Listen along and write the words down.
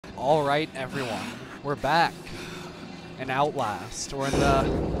Alright, everyone. We're back in Outlast. We're in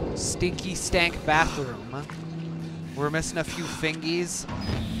the stinky stank bathroom. We're missing a few fingies,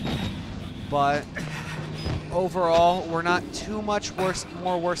 but overall, we're not too much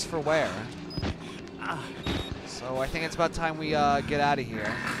more worse for wear. So I think it's about time we get out of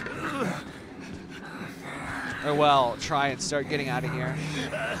here. Or well, try and start getting out of here.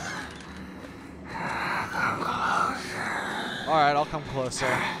 Alright, I'll come closer.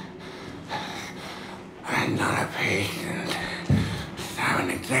 I'm not a patient. I'm an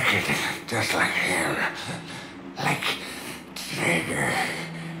executive just like him. Like Trigger.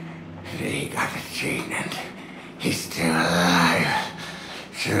 He got the gene and he's still alive.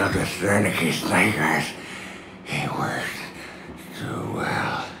 Still the Wernicke snipers. He worked too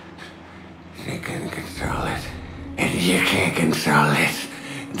well. They couldn't control it. And you can't control it.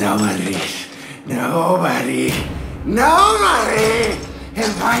 Nobody.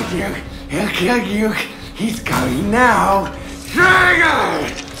 He'll find you. He'll kill you. He's coming now. Trigger!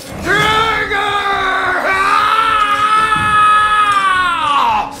 Trigger!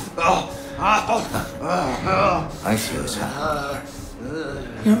 I see what's happening.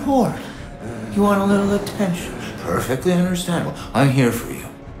 You're bored. You want a little attention. Perfectly understandable. I'm here for you.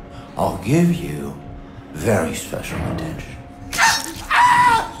 I'll give you very special attention.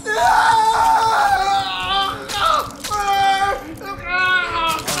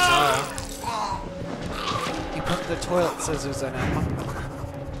 He put the toilet scissors in him.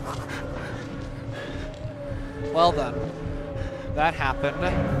 Well then, that happened.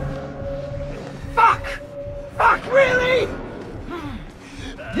 Fuck! Fuck, really?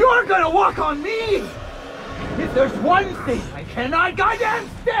 You aren't gonna walk on me? If there's one thing I cannot goddamn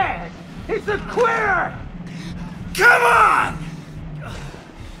stand, it's a quitter! Come on!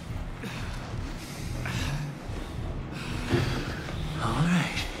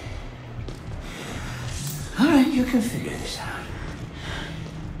 Alright, you can figure this out.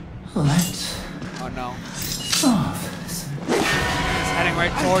 Let's Oh no. solve this. He's heading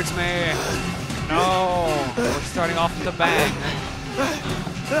right towards me. No! We're starting off with a bang.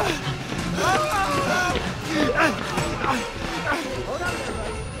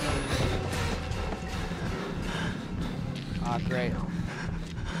 Ah, great.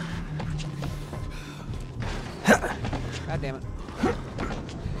 God damn it.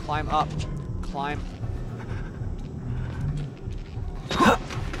 Climb up. Climb.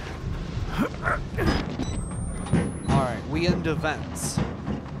 Alright, we into vents.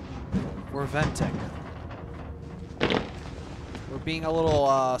 We're venting. We're being a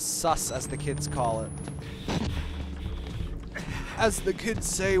little sus, as the kids call it. As the kids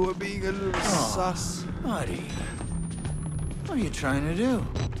say, we're being a little sus. Buddy, what are you trying to do?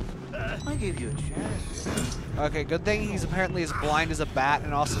 I gave you a chance. Okay, good thing he's apparently as blind as a bat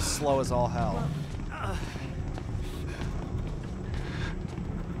and also slow as all hell.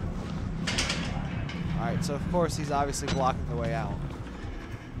 Alright, so of course he's obviously blocking the way out.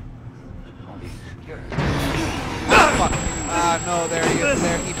 Oh, fuck. Ah, no, there he is.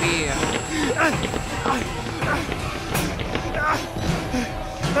 There he be.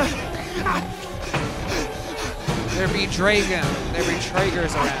 There be Dragon. There be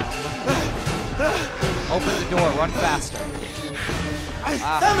Traegers around. Open the door. Run faster.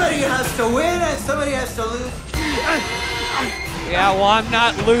 Somebody has to win and somebody has to lose. Yeah, well, I'm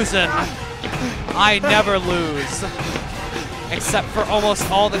not losing. I never lose. Except for almost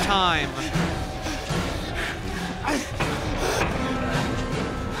all the time.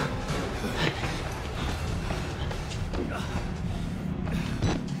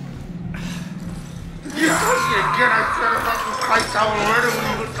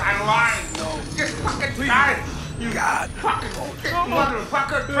 Just fucking try it! You got fucking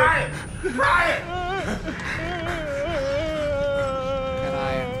motherfucker, try it! Try it! Can I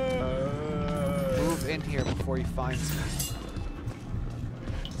move in here before he finds me?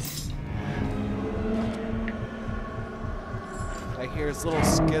 I hear his little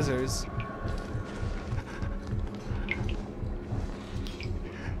skizzers.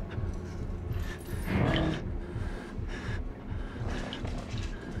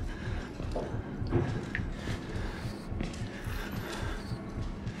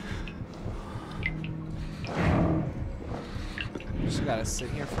 Just gotta sit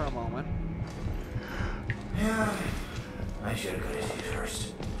here for a moment. Yeah, I should have got his you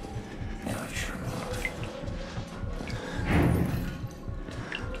first. Now it's your move.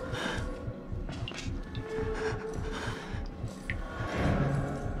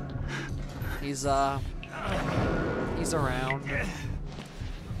 He's around.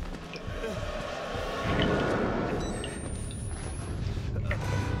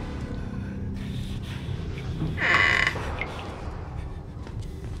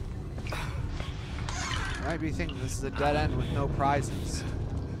 Might be thinking this is a dead end with no prizes.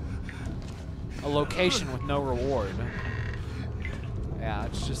 A location with no reward. Yeah,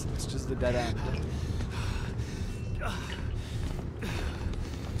 it's just a dead end.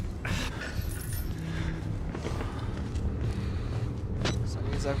 So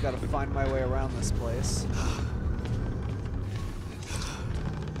that means I've got to find my way around this place.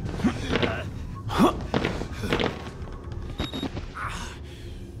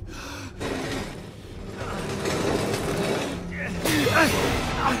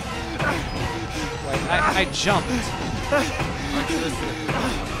 I jumped.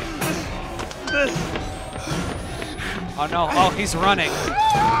 Oh no, oh, he's running.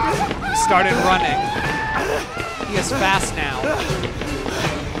 He started running. He is fast now.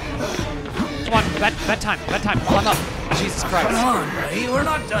 Come on, bedtime, come up. Jesus Christ. Come on, buddy, we're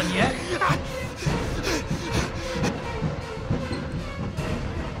not done yet.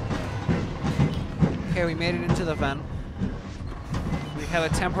 Okay, we made it into the vent. We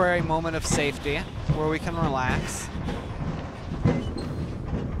have a temporary moment of safety where we can relax.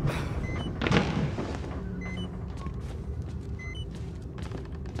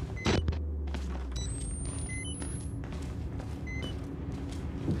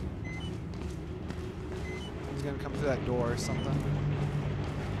 He's gonna come through that door or something.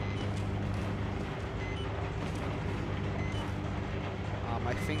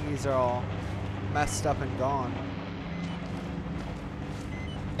 My fingies are all messed up and gone.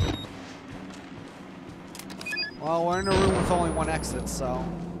 Well, we're in a room with only one exit, so...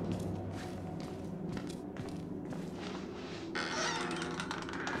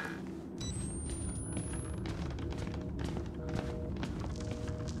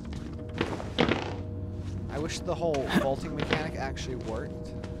 I wish the whole vaulting mechanic actually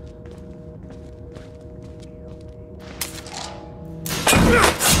worked.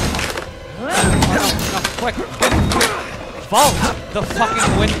 Oh, no, quick! Vault the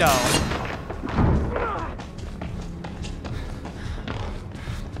fucking window!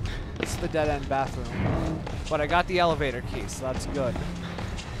 It's the dead-end bathroom. But I got the elevator key, so that's good.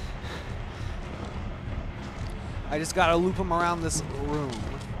 I just gotta loop him around this room.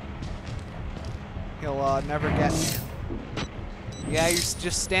 He'll never get me. Yeah, you're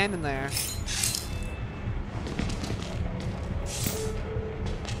just standing there.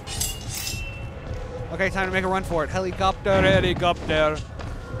 Okay, time to make a run for it. Helicopter, helicopter.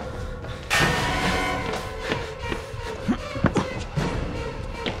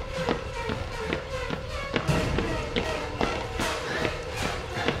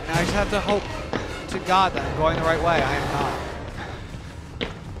 Now I just have to hope to God that I'm going the right way. I am not.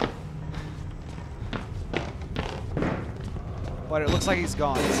 But it looks like he's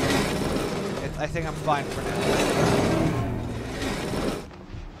gone, so I think I'm fine for now.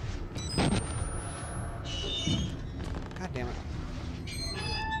 God damn it.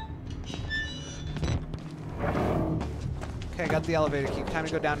 Okay, I got the elevator key. Time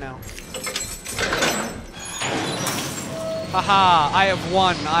to go down now. Haha, I have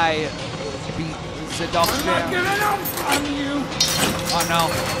won. I beat the doctor. I'm not giving up on you! Oh no,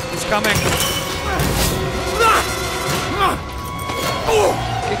 he's coming.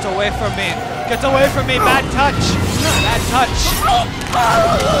 Get away from me. Get away from me. Bad touch. Bad touch.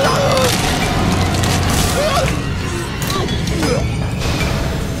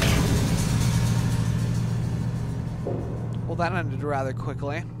 Well, that ended rather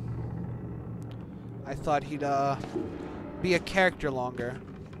quickly. I thought he'd be a character longer.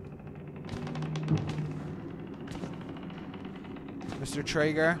 Mr.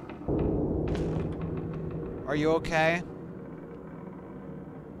 Traeger? Are you okay?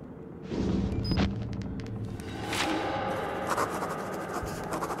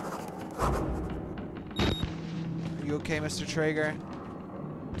 Are you okay, Mr. Traeger?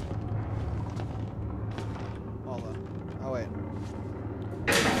 Hold on. Oh, wait.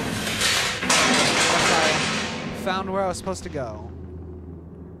 I found where I was supposed to go.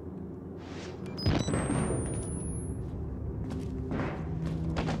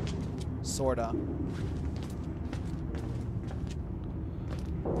 Sorta.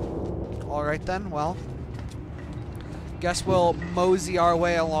 Alright then, well. Guess we'll mosey our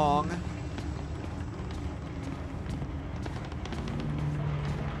way along.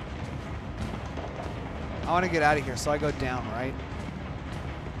 I want to get out of here, so I go down, right?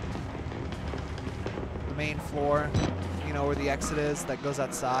 The main floor, you know where the exit is that goes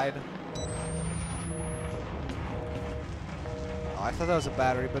outside. Oh, I thought that was a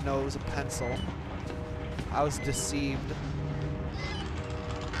battery, but no, it was a pencil. I was deceived.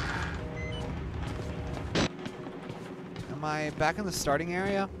 Am I back in the starting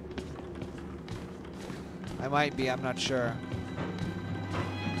area? I might be, I'm not sure.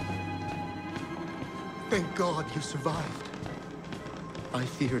 Thank God you survived. I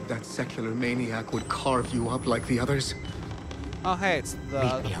feared that secular maniac would carve you up like the others. Oh, hey, it's the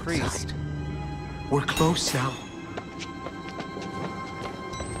Meet me priest. outside. We're close now.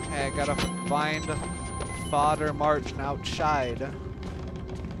 Okay, I gotta find Father Martin outside.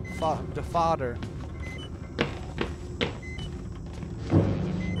 The father.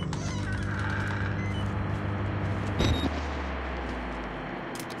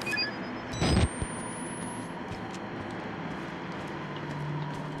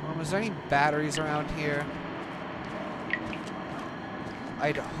 Is there any batteries around here?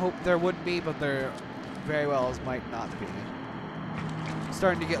 I'd hope there would be, but there very well might not be. I'm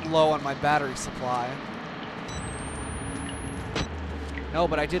starting to get low on my battery supply. No,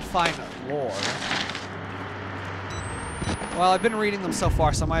 but I did find lore. Well, I've been reading them so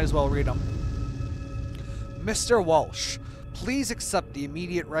far, so I might as well read them. Mr. Walsh, please accept the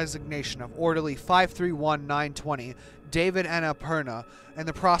immediate resignation of Orderly 531920, David Annapurna, and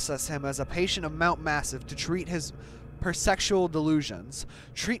to process him as a patient of Mount Massive to treat his persexual delusions.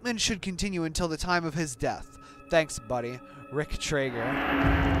 Treatment should continue until the time of his death. Thanks, buddy. Rick Traeger.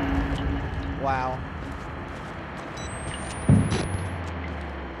 Wow.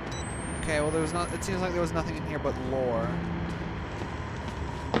 Okay, well there was not. It seems like there was nothing in here but lore.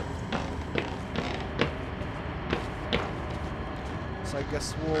 So I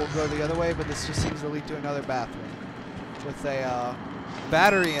guess we'll go the other way, but this just seems to lead to another bathroom with a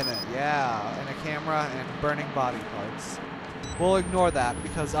battery in it, yeah, and a camera and burning body parts. We'll ignore that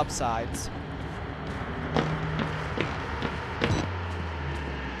because upsides.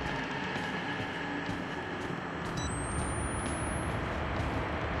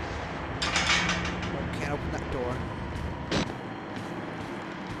 Can't open that door.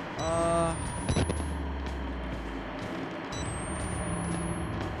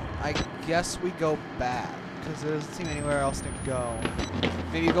 I guess we go back, because there doesn't seem anywhere else to go.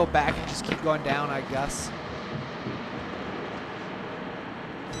 Maybe go back and just keep going down, I guess.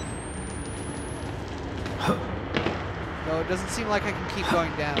 No, it doesn't seem like I can keep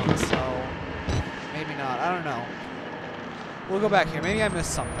going down, so maybe not. I don't know. We'll go back here. Maybe I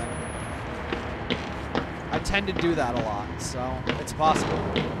missed something. I tend to do that a lot, so it's possible.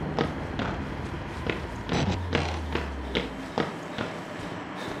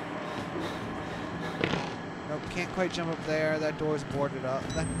 Nope, can't quite jump up there. That door is boarded up.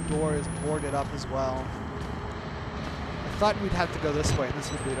 That door is boarded up as well. I thought we'd have to go this way and this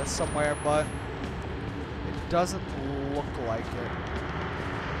would lead us somewhere, but it doesn't look like it.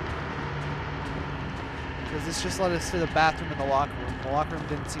 Because this just led us to the bathroom and the locker room. The locker room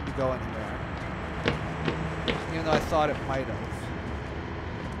didn't seem to go anywhere. Even though I thought it might have.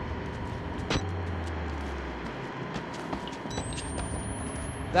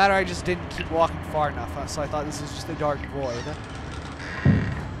 That or I just didn't keep walking far enough, so I thought this was just a dark void.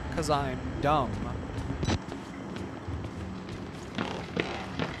 Because I'm dumb.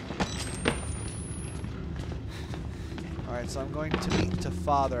 Alright, so I'm going to meet to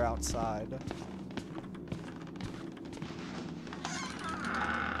Father outside.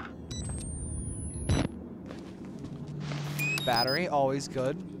 Battery, always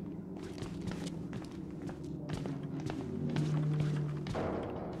good.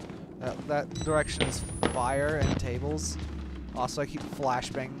 That direction is fire and tables. Also, I keep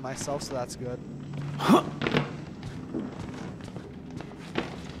flashbanging myself, so that's good.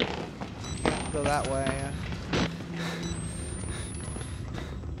 Go that way.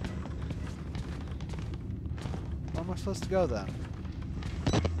 Where am I supposed to go then?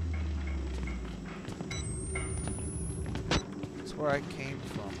 That's where I came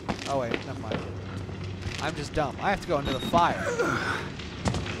from. Oh wait, never mind. I'm just dumb. I have to go into the fire.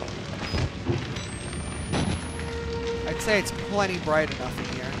 I'd say it's plenty bright enough in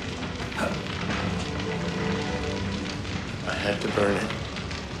here. I had to burn it.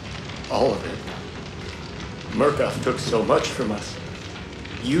 All of it. Murkoff took so much from us.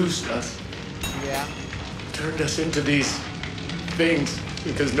 Used us. Yeah. Turned us into these things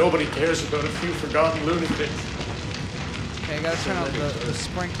because nobody cares about a few forgotten lunatics. Okay, I gotta turn on the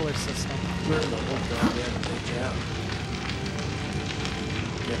sprinkler system. We're the whole goddamn thing down.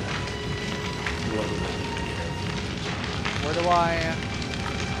 Yeah. You want to let me Where do I...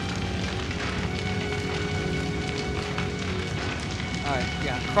 Alright,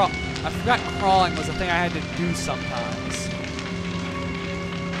 yeah, crawl. I forgot crawling was a thing I had to do sometimes.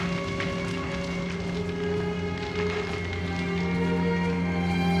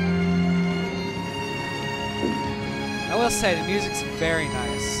 I will say, the music's very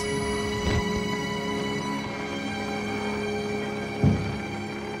nice.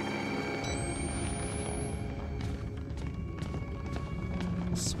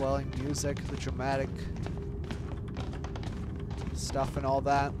 swelling music, the dramatic stuff and all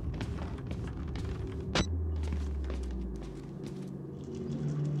that.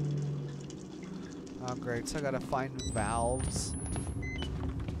 Oh great, so I gotta find valves.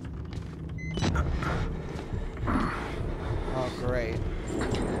 Oh great.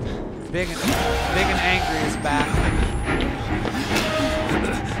 Big and Angry is back.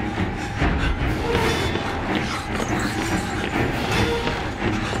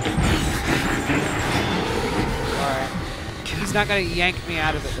 Alright. He's not gonna yank me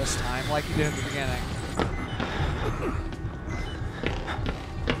out of it this time like he did at the beginning.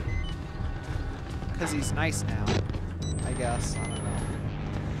 Because he's nice now, I guess. I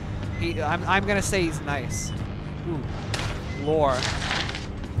don't know. I'm gonna say he's nice. Ooh. Lore.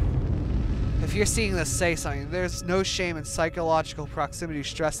 If you're seeing this, say something. There's no shame in psychological proximity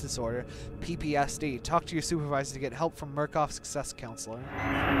stress disorder, PPSD. Talk to your supervisor to get help from Murkoff Success Counselor.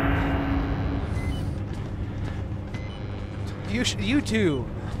 You too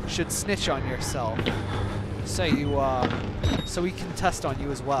should snitch on yourself. So so we can test on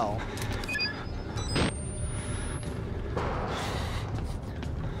you as well.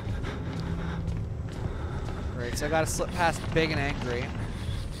 Great, so I gotta slip past Big and Angry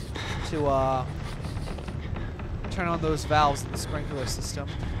to turn on those valves in the sprinkler system.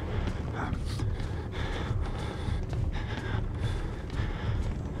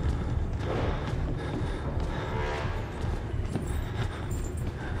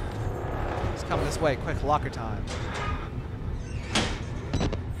 He's coming this way, quick, locker time.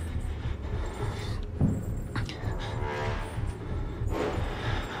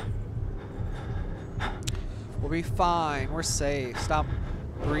 We'll be fine, we're safe. Stop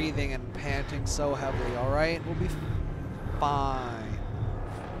breathing and panting so heavily, alright? We'll be fine.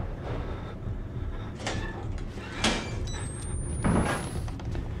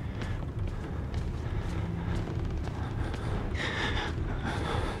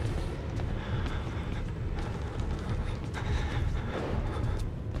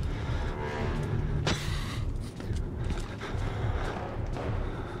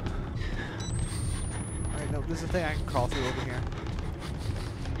 Alright, no, there's a thing I can crawl through over here.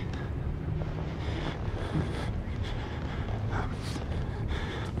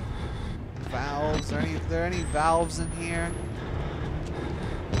 Valves? Are there any valves in here?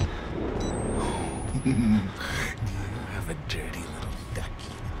 You have a dirty little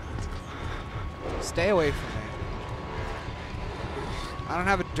ducky. Stay away from me. I don't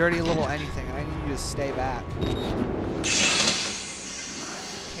have a dirty little anything, and I need you to stay back.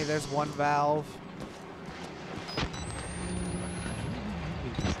 Okay, there's one valve.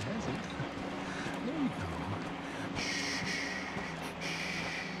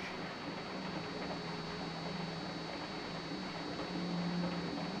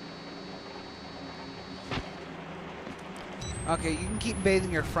 Okay, you can keep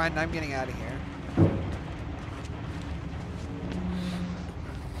bathing your friend. I'm getting out of here.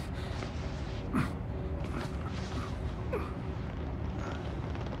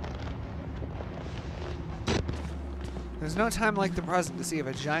 There's no time like the present to see if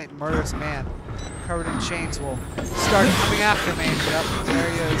a giant murderous man covered in chains will start coming after me. Yep, there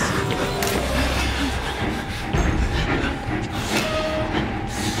he is.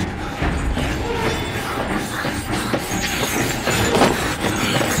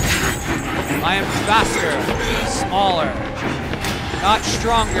 I am faster, smaller, not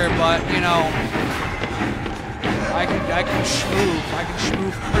stronger, but you know, I can schmoof. I can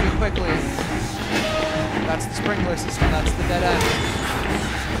schmoof pretty quickly. That's the sprinkler system. That's the dead end.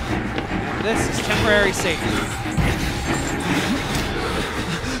 And this is temporary safety.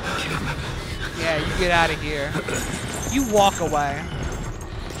 Yeah, you get out of here. You walk away.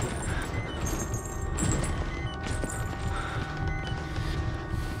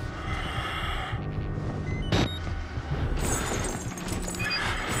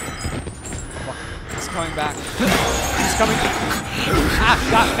 Coming back. He's coming. Ah,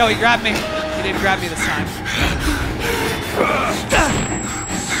 God, no, he grabbed me. He didn't grab me this time.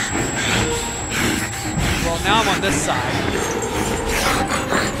 Well, now I'm on this side.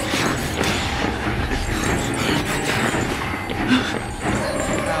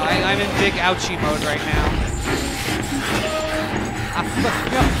 No, I'm in big ouchie mode right now. Ah, look,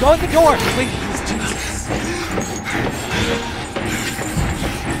 no, go in the door, please, Jesus.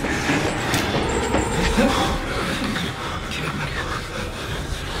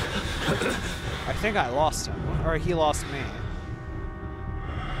 I think I lost him, or he lost me.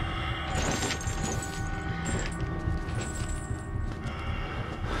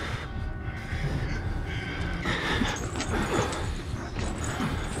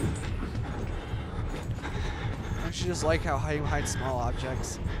 just like how you hide small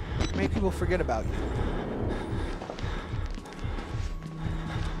objects. Make people forget about you.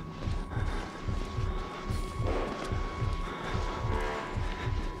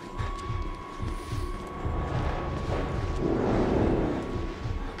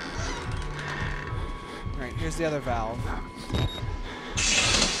 Alright, here's the other valve.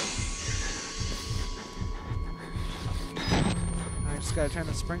 I just gotta turn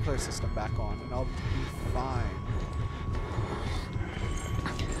the sprinkler system back on and I'll be fine.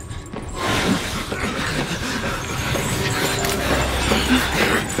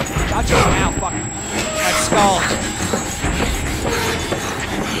 Gotcha now, fuck. My skull.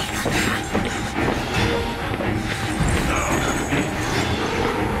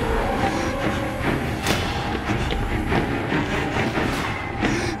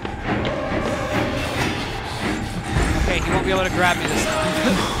 Okay, he won't be able to grab me this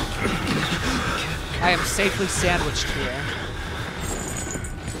time. I am safely sandwiched here.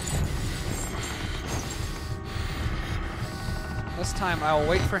 This time I will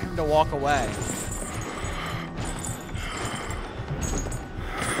wait for him to walk away.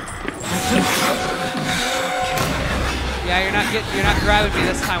 Yeah, you're not grabbing me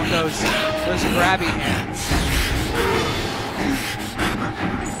this time with those grabby hands.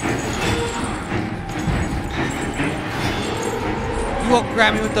 You won't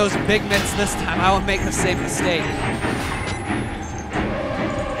grab me with those big mitts this time. I won't make the same mistake.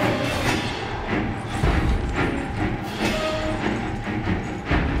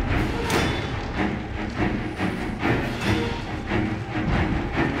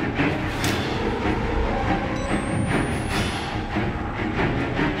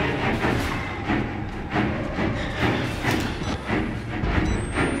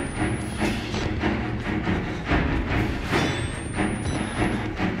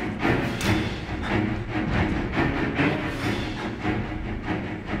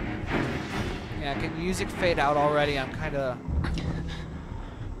 Music fade out already. I'm kind of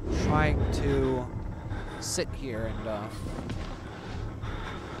trying to sit here and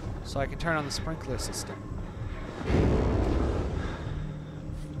so I can turn on the sprinkler system.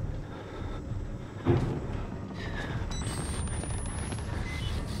 I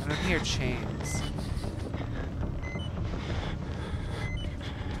don't hear chains.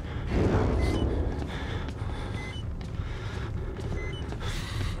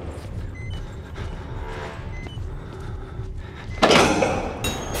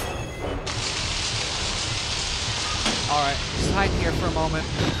 Alright, just hide here for a moment.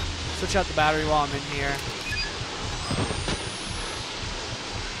 Switch out the battery while I'm in here.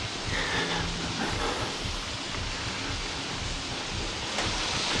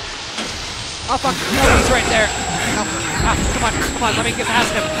 Oh fuck, no, he's right there. Oh, come on, let me get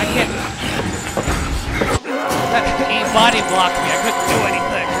past him. I can't. He body blocked me, I couldn't do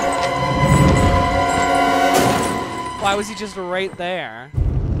anything. Why was he just right there?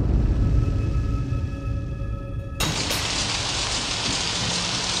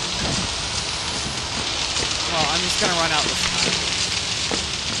 Well, I'm just gonna run out this time.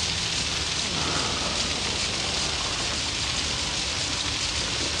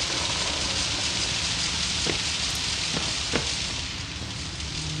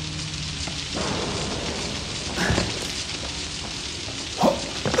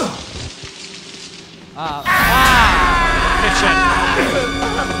 Kitchen.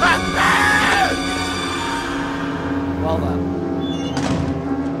 Well done.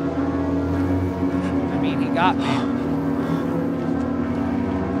 He got me.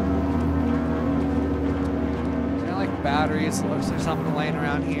 Is there like batteries? Looks like something laying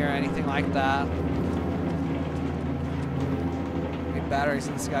around here, anything like that. Any batteries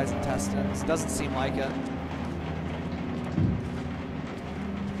in this guy's intestines? Doesn't seem like it.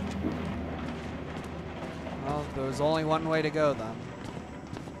 Well, there's only one way to go then.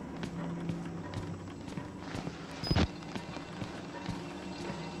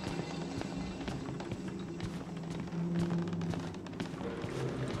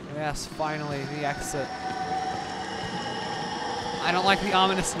 Yes, finally, the exit. I don't like the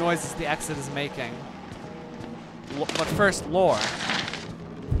ominous noises the exit is making. But first, lore.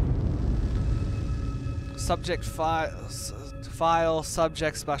 Subject file,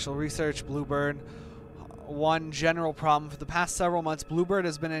 subject special research, Bluebird. One general problem. For the past several months, Bluebird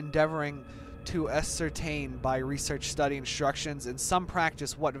has been endeavoring to ascertain by research, study, instructions, in some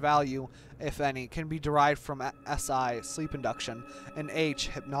practice what value, if any, can be derived from SI, sleep induction, and H,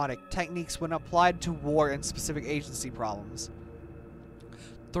 hypnotic techniques when applied to war and specific agency problems.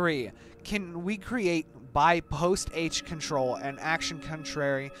 3. Can we create by post-H control and action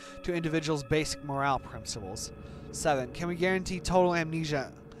contrary to individuals' basic morale principles. 7. Can we guarantee total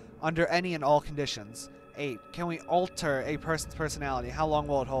amnesia under any and all conditions? 8. Can we alter a person's personality? How long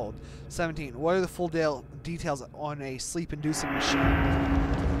will it hold? 17. What are the full details on a sleep-inducing machine?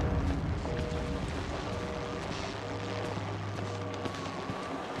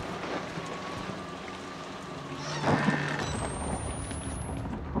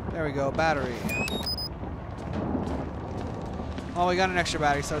 There we go, battery. Oh, we got an extra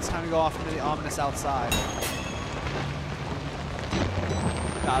battery, so it's time to go off into the ominous outside.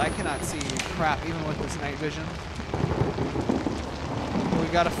 God, I cannot see crap even with this night vision. We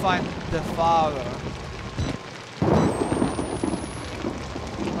gotta find the father.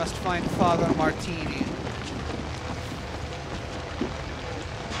 We must find Father Martini.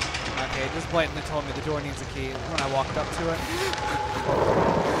 Okay, it just blatantly told me the door needs a key when I walked up to it.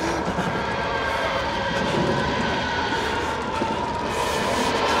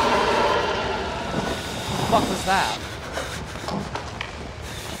 What the fuck was that?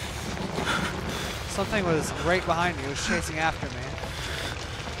 Something was right behind me. It was chasing after me.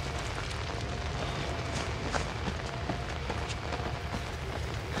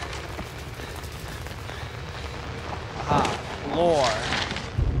 Aha. Lore.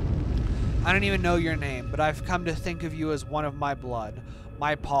 I don't even know your name, but I've come to think of you as one of my blood.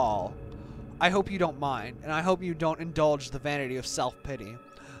 My Paul. I hope you don't mind, and I hope you don't indulge the vanity of self-pity.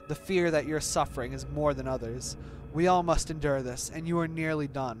 The fear that you're suffering is more than others. We all must endure this, and you are nearly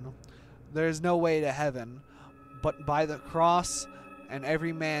done. There is no way to heaven, but by the cross, and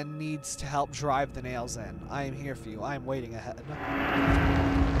every man needs to help drive the nails in. I am here for you. I am waiting ahead.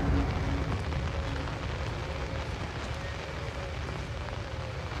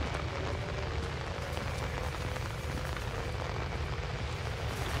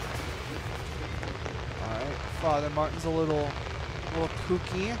 Alright, Father Martin's a little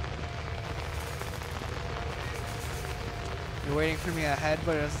kooky. You're waiting for me ahead,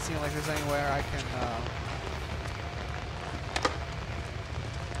 but it doesn't seem like there's anywhere I can,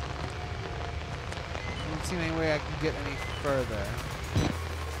 doesn't seem any way I can get any further.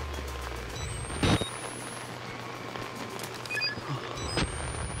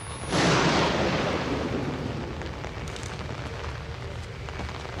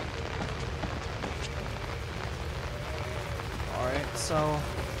 Alright, so,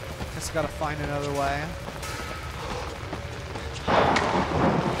 guess I gotta find another way.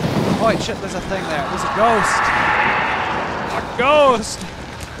 Oh wait, shit, there's a thing there. There's a ghost! A ghost!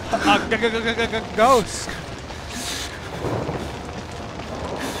 A ghost!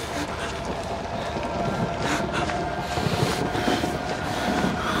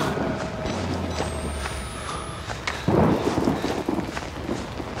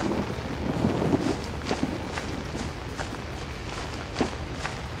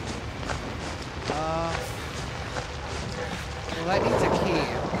 Well, that needs a key.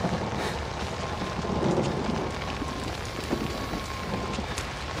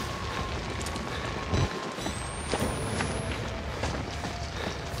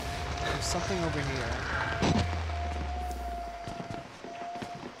 Something over here.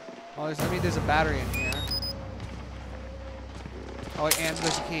 Oh, there's a battery in here. Oh, and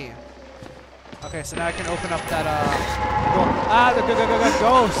there's a key. Okay, so now I can open up that, door. Ah, the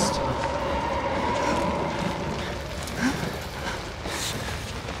ghost!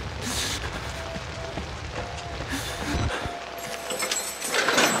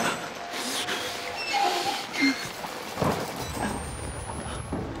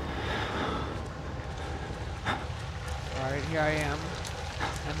 Alright, here I am,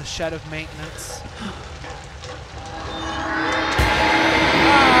 in the shed of maintenance.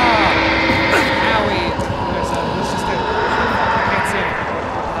 Owie! There's just a... I can't see anything.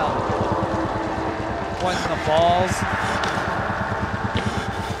 What the hell? What in the balls?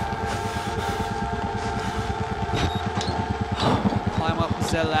 Climb up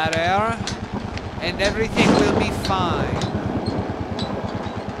the ladder, and everything will be fine.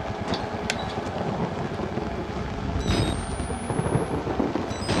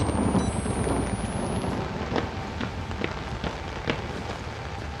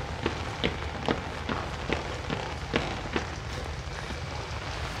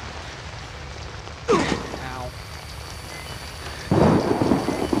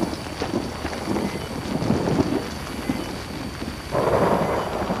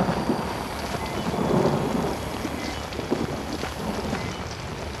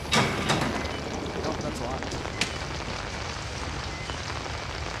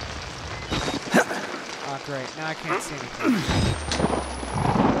 Great, now I can't see anything.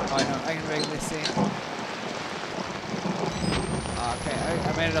 Oh, I know, I can vaguely see. Okay,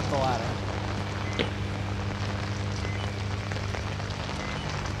 I made it up the ladder.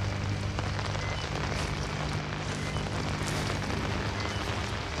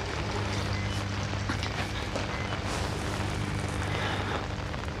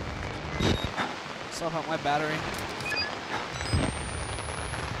 Swap out my battery.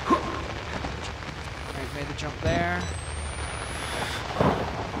 Alright, made the jump there.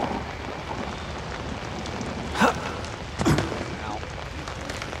 Ow.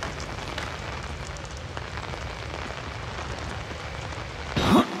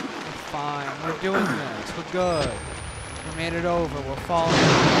 We're fine. We're doing this. We're good. We made it over. We're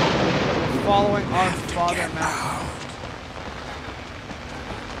following our father mountain.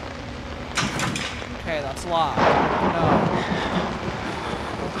 Okay, that's locked. No.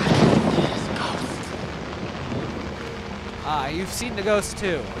 Ah, you've seen the ghost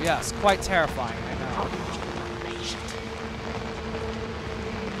too. Yes, quite terrifying, I know.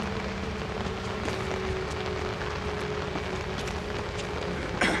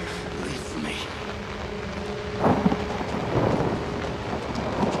 Leave me.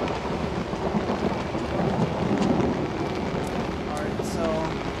 Alright, so...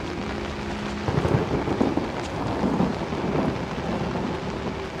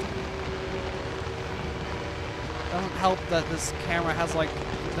 doesn't help that this camera has like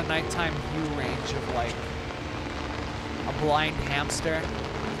the nighttime view range of like a blind hamster.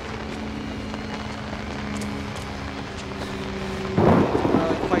 I'm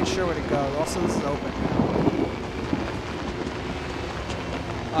not really quite sure where to go. Also, this is open now.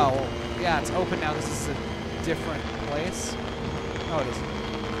 Oh, well, yeah, it's open now. This is a different place. No, it isn't.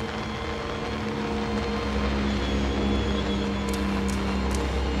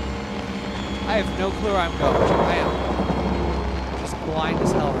 I have no clue where I'm going. I am just blind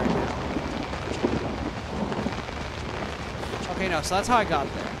as hell right now. Okay, no, so that's how I got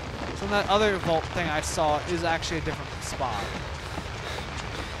there. So that other vault thing I saw is actually a different spot.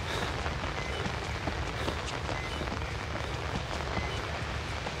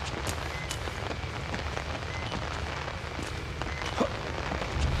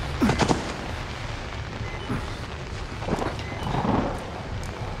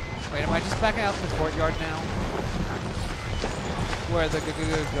 Wait, am I just backing out to the courtyard now? Where the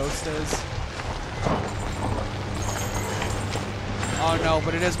ghost is? Oh no,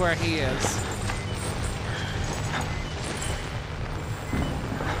 but it is where he is.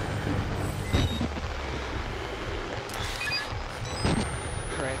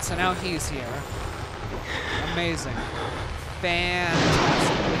 Great, so now he's here. Amazing.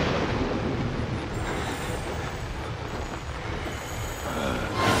 Fantastic.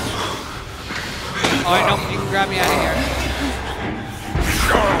 Oh, I know, you can grab me out of here.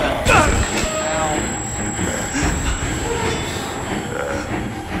 Ow.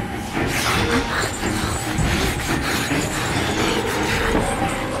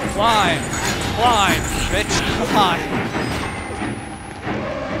 Climb! Climb, bitch! Climb!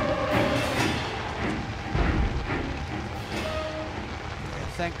 Okay,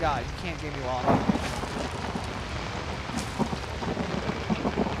 thank God, you can't get me while I'm up.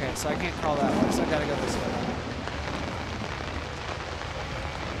 Okay, so I can't crawl that way, so I gotta go this way.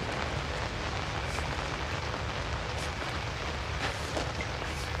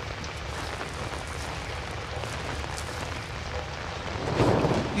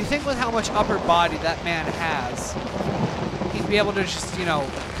 You think with how much upper body that man has, he'd be able to just, you know,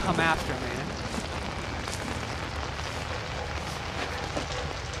 come after me.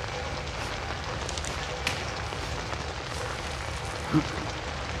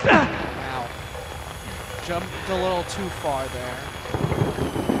 Wow. Jumped a little too far there.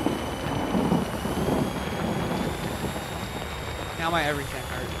 Now my everything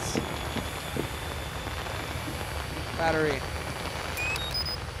hurts. Battery.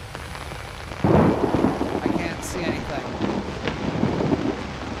 I can't see anything.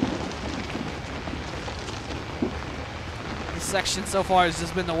 This section so far has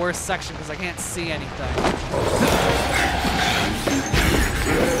just been the worst section because I can't see anything.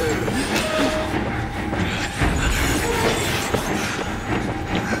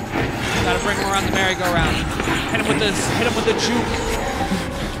 Gotta bring him around the merry-go-round. Hit him with this. Hit him with the juke.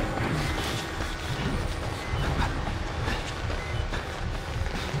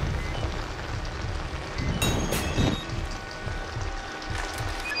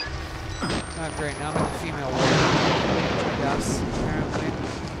 Oh, great. Now I'm in the female ward. I guess, apparently.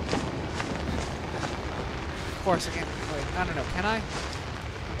 Of course I can't. Wait, I don't know. Can I?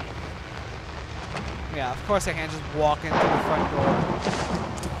 Yeah, of course I can't just walk in through the front door.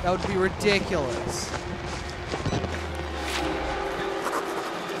 That would be ridiculous.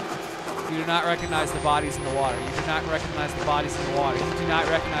 You do not recognize the bodies in the water. You do not recognize the bodies in the water. You do not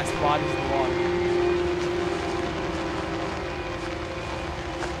recognize the bodies in the water.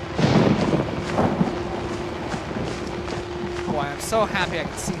 Boy, I'm so happy I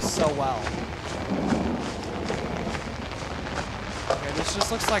can see so well. Okay, this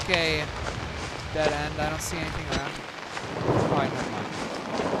just looks like a dead end. I don't see anything around. Alright, never mind.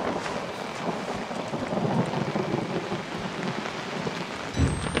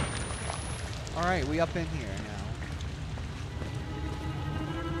 Alright, we up in here now.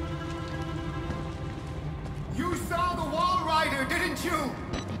 You saw the Wall Rider, didn't you?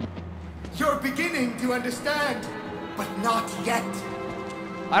 You're beginning to understand, but not yet.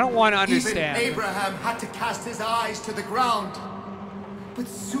 I don't want to understand. Even Abraham had to cast his eyes to the ground. But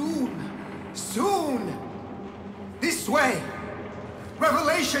soon, this way,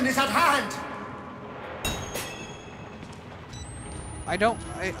 revelation is at hand. I don't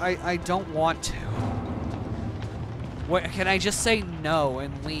want to. What, can I just say no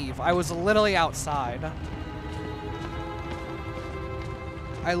and leave? I was literally outside.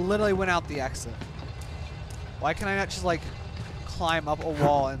 I literally went out the exit. Why can I not just like climb up a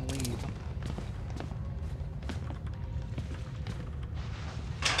wall and leave?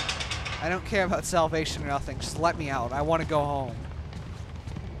 I don't care about salvation or nothing. Just let me out. I want to go home.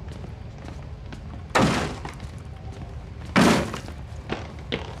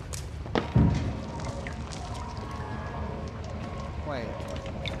 Wait.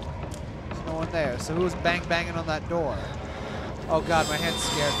 There's no one there. So who was banging on that door? Oh god, my head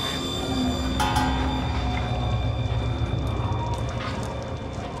scared me.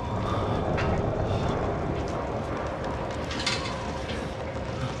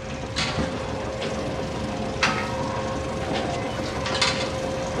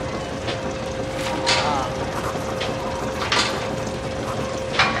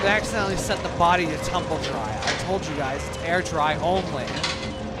 I accidentally set the body to tumble dry. I told you guys, it's air dry only.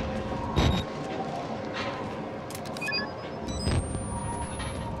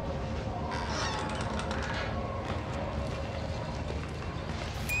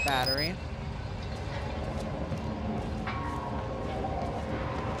 Battery.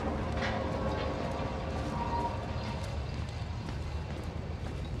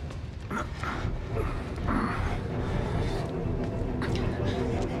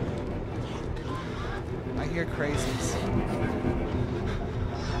 I hear crazies,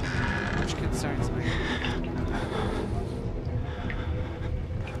 which concerns me.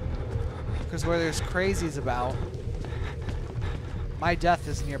 Because where there's crazies about, my death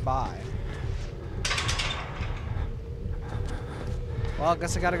is nearby. Well, I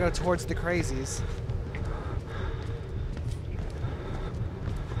guess I gotta go towards the crazies.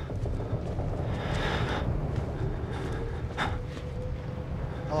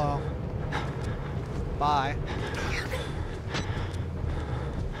 Hello. Bye.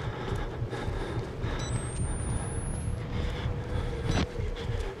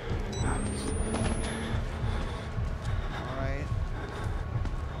 Alright.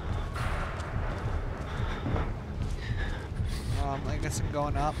 I guess I'm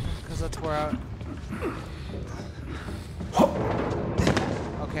going up, because that's where I...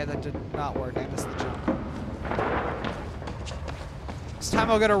 Okay, that did not work. I missed the jump. This time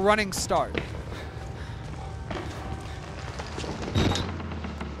I'll get a running start.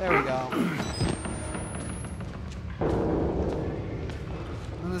 There we go.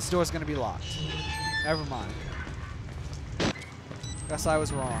 And this door's gonna be locked. Never mind. Guess I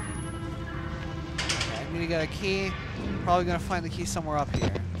was wrong. Okay, I need to get a key. Probably gonna find the key somewhere up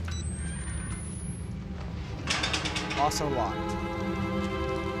here. Also locked.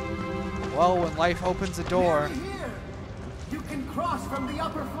 Well, when life opens a door... Here. You can cross from the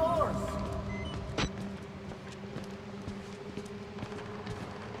upper floors.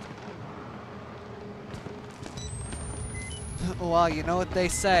 Well, you know what they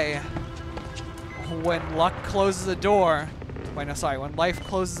say. When luck closes a door... Wait, no, sorry. When life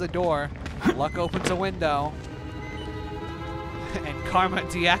closes a door, luck opens a window. And karma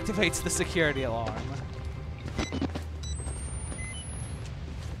deactivates the security alarm.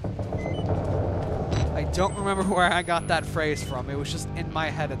 I don't remember where I got that phrase from. It was just in my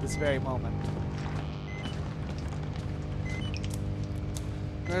head at this very moment.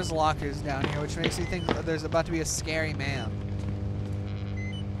 There's lockers down here, which makes me think that there's about to be a scary man.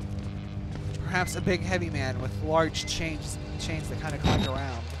 Perhaps a big heavy man with large chains that kind of clank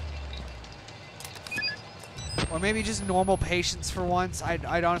around. Or maybe just normal patients for once.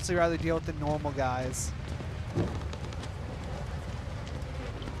 I'd honestly rather deal with the normal guys.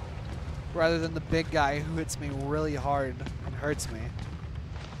 Rather than the big guy who hits me really hard and hurts me.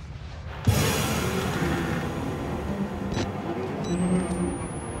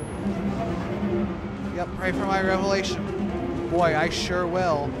 Yep, pray for my revelation. Boy, I sure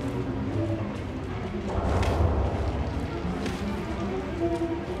will.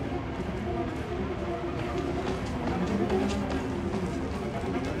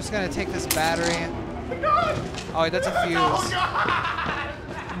 I'm just gonna take this battery. Oh, that's a fuse.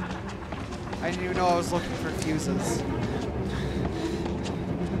 I didn't even know I was looking for fuses.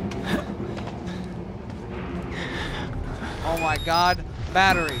 Oh my god,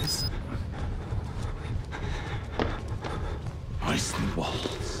 batteries. Ice the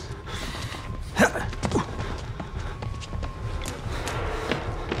walls.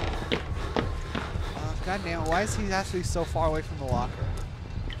 God damn it, why is he have to be so far away from the locker?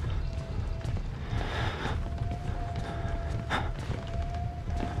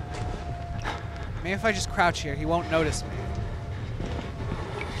 Maybe if I just crouch here, he won't notice me.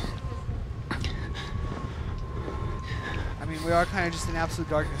 I mean, we are kind of just in absolute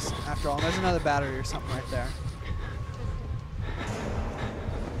darkness after all. There's another battery or something right there.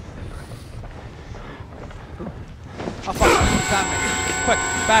 Oh fuck, he found me. Quick,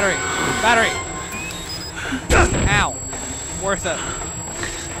 battery, battery. Ow, worth it.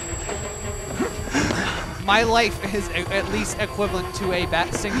 My life is at least equivalent to a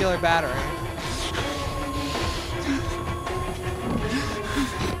singular battery.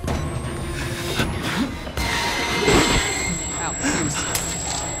 Ow,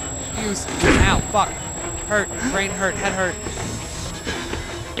 fuse. Ow, fuck. Hurt, brain hurt, head hurt.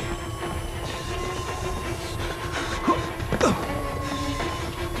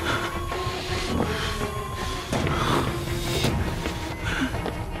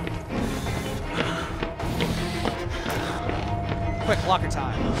 Quick, locker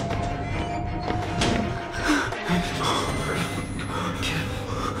time.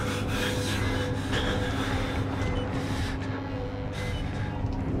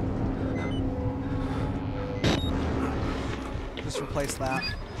 Just replace that.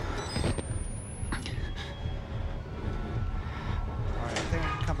 Alright, I think I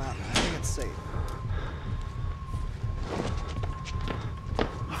can come out. I think it's safe.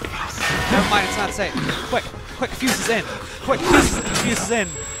 Never mind, it's not safe. Quick, fuse is in. Quick, fuse is in.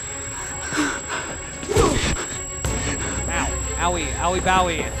 Ow, owie, owie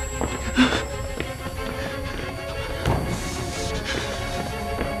bowie.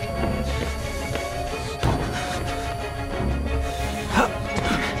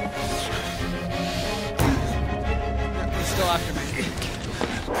 He's still after me.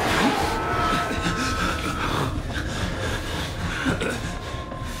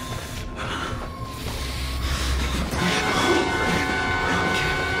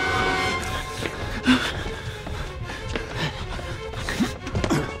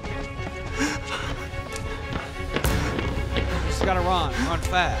 Just gotta run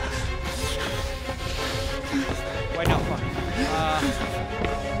fast. Wait, no, fuck.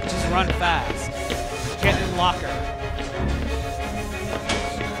 Just run fast. Get in locker.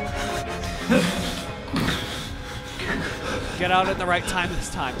 Get out at the right time this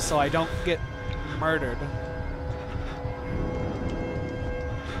time so I don't get murdered.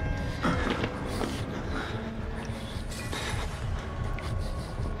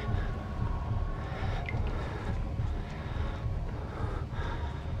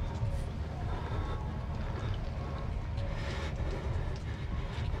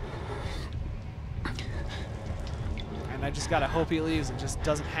 And I just gotta hope he leaves and just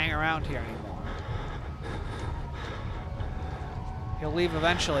doesn't hang around here anymore. He'll leave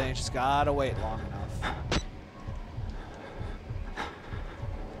eventually, and you just gotta wait long enough.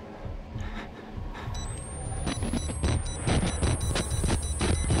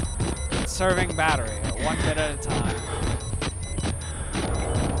 Conserving battery, one bit at a time.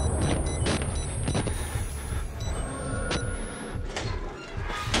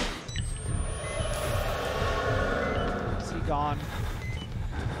 Is he gone?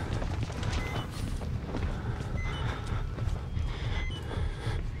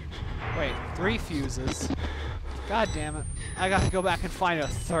 Wait, 3 fuses. God damn it. I gotta go back and find a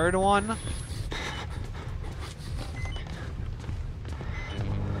third one.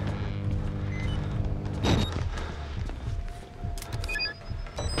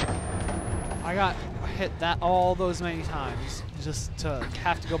 I got hit that all those many times just to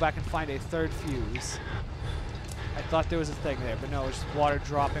have to go back and find a third fuse. I thought there was a thing there, but no, it's just water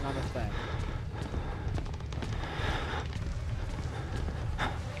dropping on the thing.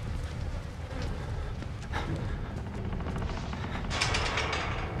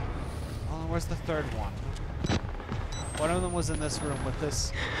 Where's the third one? One of them was in this room with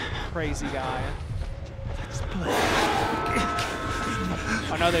this crazy guy. Let's play.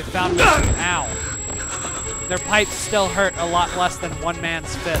 Oh no, they found me. Ow. Their pipes still hurt a lot less than one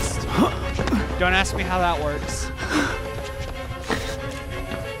man's fist. Don't ask me how that works.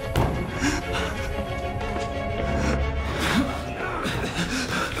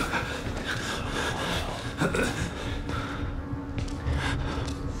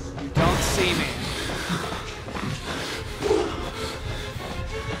 You don't see me.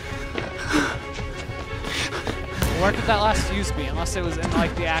 Where could that last fuse be? Unless it was in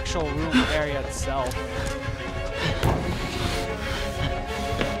like the actual room area itself.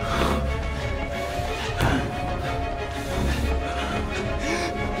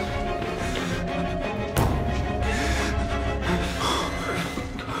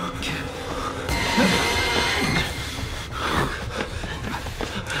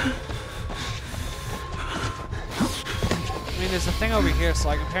 I mean, there's a thing over here, so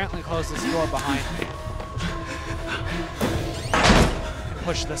I can apparently close this door behind me.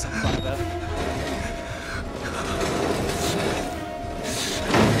 Push this in front of it.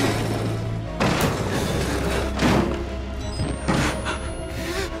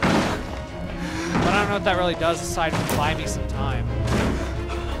 But I don't know what that really does aside from buy me some time.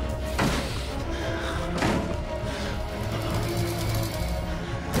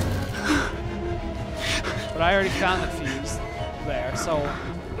 But I already found the fuse there, so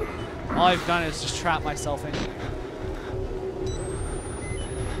all I've done is just trap myself in here.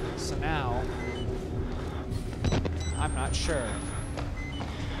 Now, I'm not sure.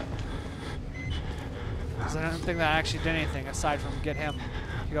 Because I don't think that actually did anything aside from get him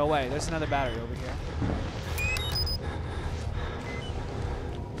to go away. There's another battery over here.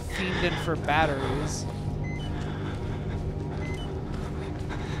 Fiending for batteries.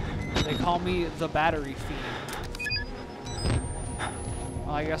 They call me the battery fiend.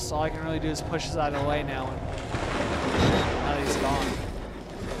 Well, I guess all I can really do is push this out of the way now, and now that he's gone.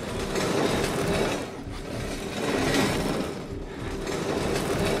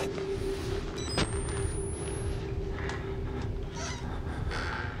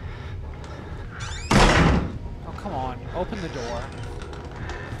 Open the door.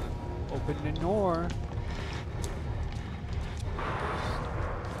 Open the door.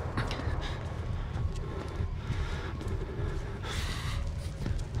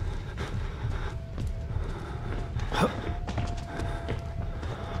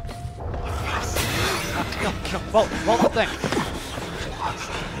 Vault the thing.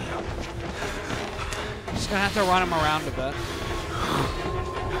 Just gonna have to run him around a bit.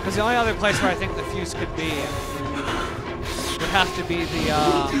 Because the only other place where I think the fuse could be would have to be the,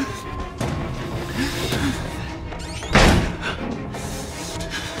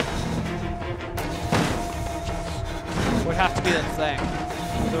 would have to be the thing.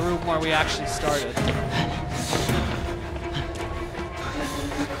 The room where we actually started.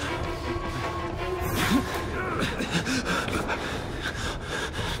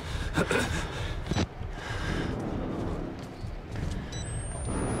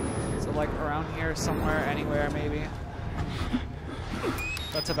 So like around here somewhere, anywhere maybe.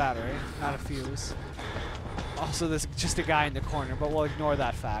 That's a battery, not a fuse. Also, there's just a guy in the corner, but we'll ignore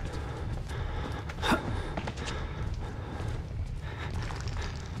that fact. Oh,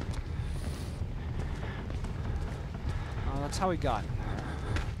 that's how we got here.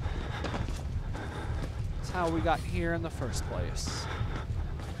 That's how we got here in the first place.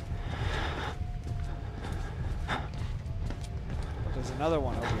 But there's another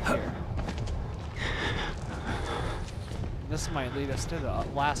one over here. This might lead us to the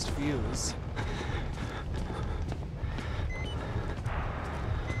last fuse.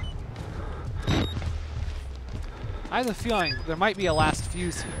 I have the feeling there might be a last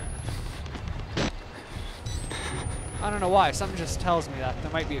fuse here. I don't know why, something just tells me that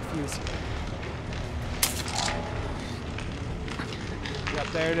there might be a fuse here. Yep,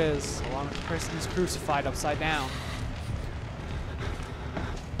 there it is, along with the person who's crucified upside down.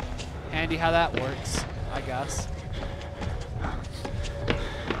 Handy how that works, I guess.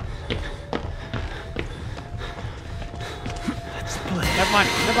 Never mind,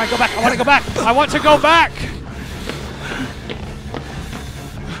 go back. I want to go back. I want to go back.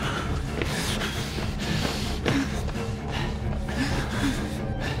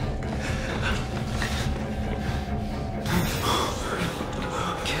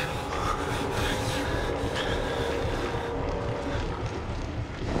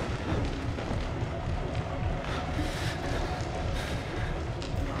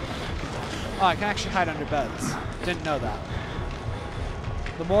 Oh, I can actually hide under beds. Didn't know that.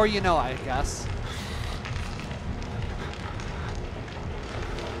 The more you know, I guess.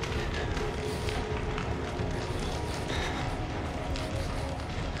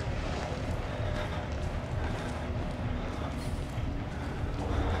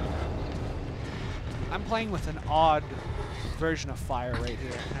 playing with an odd version of fire right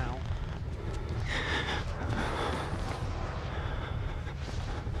here now.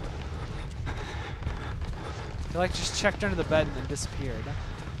 He like just checked under the bed and then disappeared.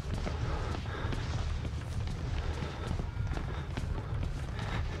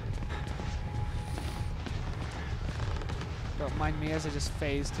 Don't mind me as I just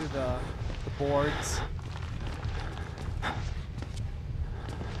phase through the boards.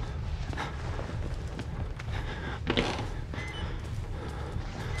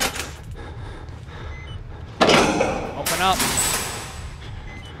 Open up.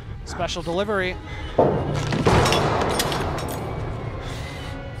 Special delivery.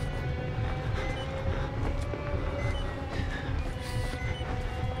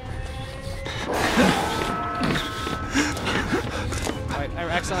 I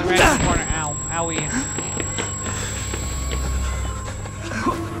accidentally ran in the corner. Ow. Owie.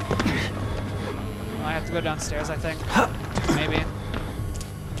 Well, I have to go downstairs, I think. Maybe.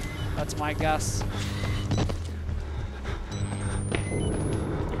 That's my guess.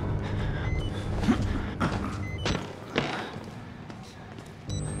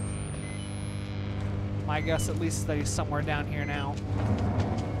 My guess, at least, is that he's somewhere down here now.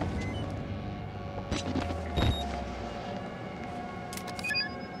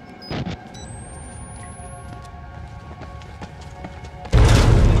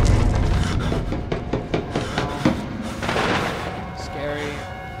 Scary.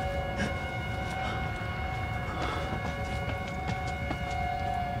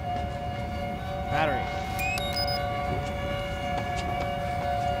 Battery.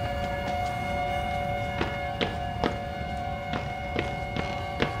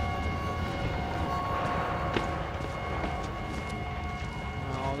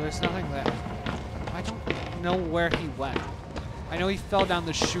 There's nothing there. I don't know where he went. I know he fell down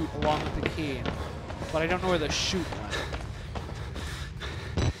the chute along with the key, but I don't know where the chute went.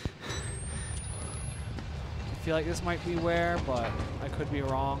 I feel like this might be where, but I could be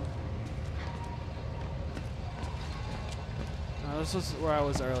wrong. No, this was where I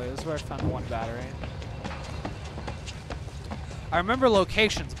was earlier. This is where I found the one battery. I remember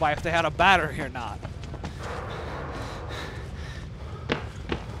locations by if they had a battery or not.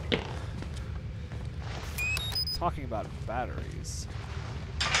 Talking about batteries.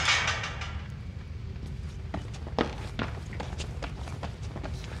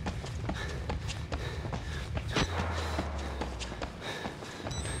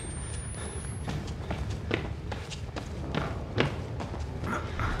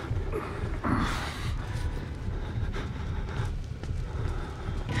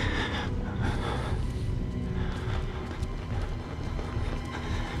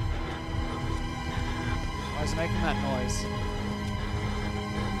 Why is it making that noise?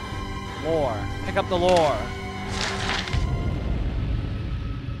 Lore. Pick up the lore.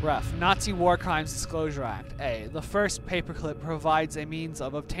 Ref. Nazi War Crimes Disclosure Act. A. The first paperclip provides a means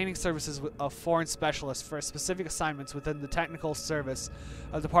of obtaining services of foreign specialists for specific assignments within the technical service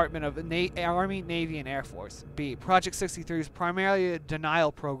of the Department of Army, Navy, and Air Force. B. Project 63 is primarily a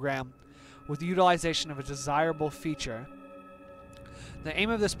denial program with utilization of a desirable feature. The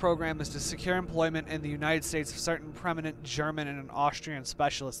aim of this program is to secure employment in the United States of certain prominent German and Austrian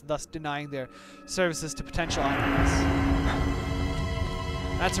specialists, thus denying their services to potential enemies.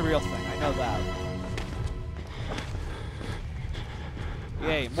 That's a real thing, I know that.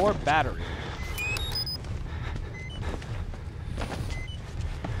 Yay, more battery.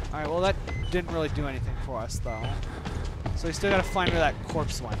 Alright, well that didn't really do anything for us, though. So we still gotta find where that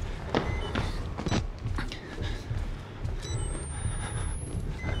corpse went.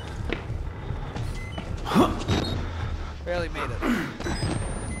 Barely made it.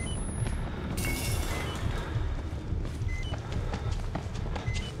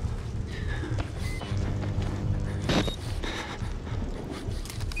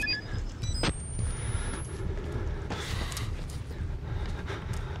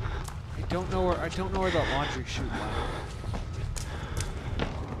 I don't know where the laundry chute went.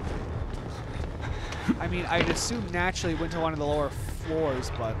 I mean, I'd assume naturally it went to one of the lower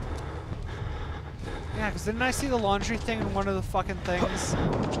floors, but yeah, because didn't I see the laundry thing in one of the fucking things?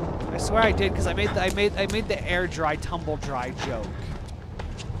 I swear I did, because I made the air dry, tumble dry joke.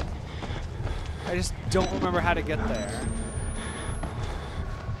 I just don't remember how to get there.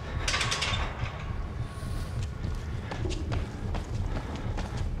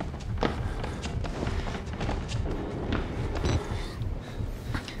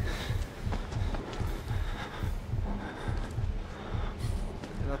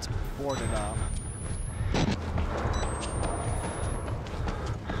 Let's board it up.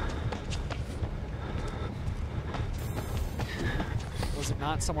 Is it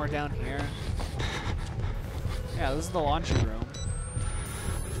not somewhere down here? Yeah, this is the launching room.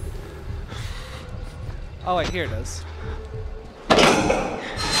 Oh wait, here it is.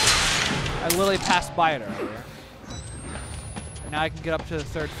 I literally passed by it earlier. And now I can get up to the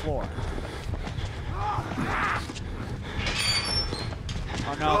 3rd floor.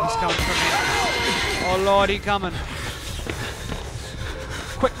 Oh no, he's coming for me. Oh lord, he's coming.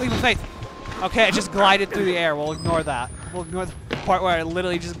 Quick, leap of faith. Okay, I just glided through the air. We'll ignore that. We'll ignore the part where I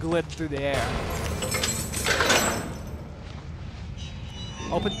literally just glided through the air.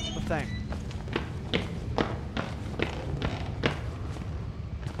 Open the thing.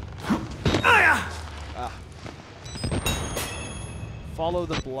 Ah. Follow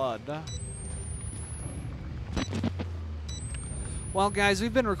the blood. Well, guys,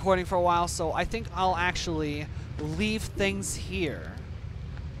 we've been recording for a while, so I think I'll actually leave things here.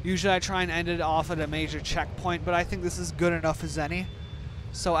 Usually I try and end it off at a major checkpoint, but I think this is good enough as any.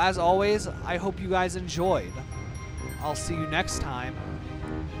 So as always, I hope you guys enjoyed. I'll see you next time,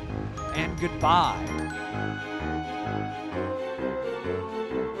 and goodbye.